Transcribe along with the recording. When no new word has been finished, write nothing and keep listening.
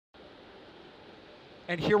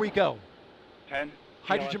And here we go. 10.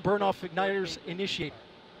 Hydrogen burn-off igniters initiated.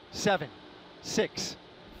 7, 6,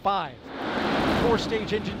 5.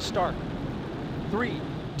 4-stage engine start. 3,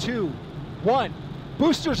 2, 1.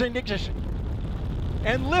 Boosters in ignition.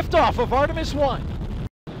 And liftoff of Artemis I.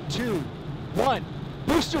 2, 1.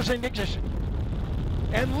 Boosters in ignition.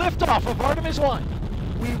 And liftoff of Artemis I.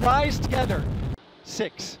 We rise together.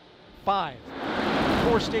 6, 5.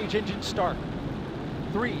 4-stage engine start.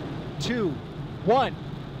 3, 2, 1.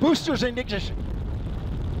 Boosters in ignition.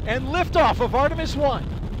 And liftoff of Artemis I.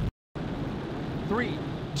 3,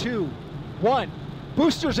 2, 1.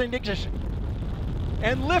 Boosters in ignition.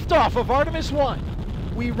 And liftoff of Artemis I.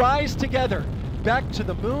 We rise together back to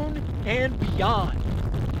the moon and beyond.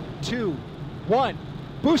 2, 1.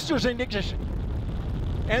 Boosters in ignition.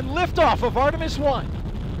 And liftoff of Artemis I.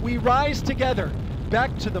 We rise together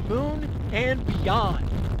back to the moon and beyond.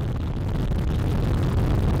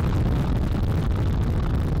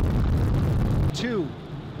 Two,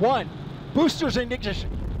 1. Boosters in ignition.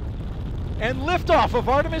 And liftoff of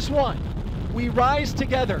Artemis I. We rise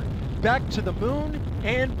together back to the moon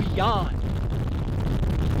and beyond.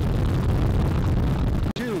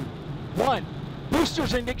 2, 1.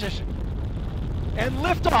 Boosters in ignition. And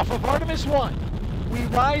liftoff of Artemis I. We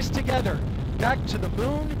rise together back to the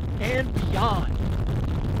moon and beyond.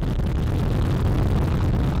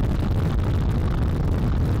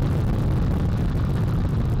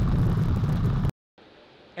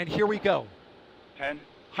 And here we go. 10.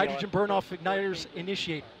 Hydrogen burn-off igniters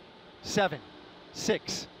initiated. 7,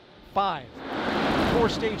 6, 5.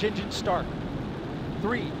 4-stage engine start.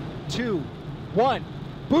 3, 2, 1.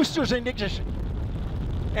 Boosters in ignition.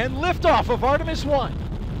 And liftoff of Artemis I.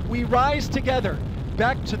 We rise together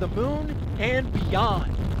back to the moon and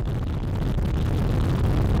beyond.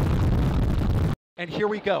 And here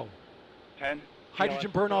we go. 10. Hydrogen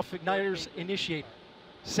burn-off igniters initiated.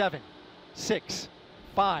 7, 6,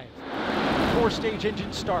 5. 4-stage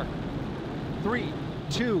engine start. 3,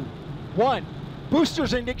 2, 1.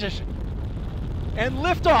 Boosters in ignition. And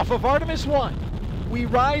liftoff of Artemis I. We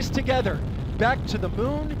rise together back to the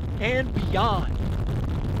moon and beyond.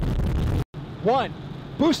 1.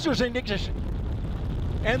 Boosters in ignition.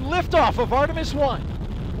 And liftoff of Artemis I.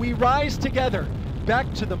 We rise together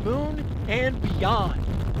back to the moon and beyond.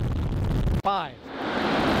 5.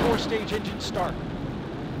 4-stage engine start.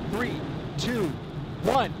 3, 2,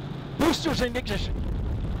 1. Boosters in ignition.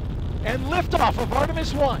 And liftoff of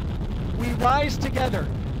Artemis I. We rise together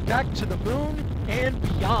back to the moon and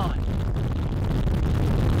beyond.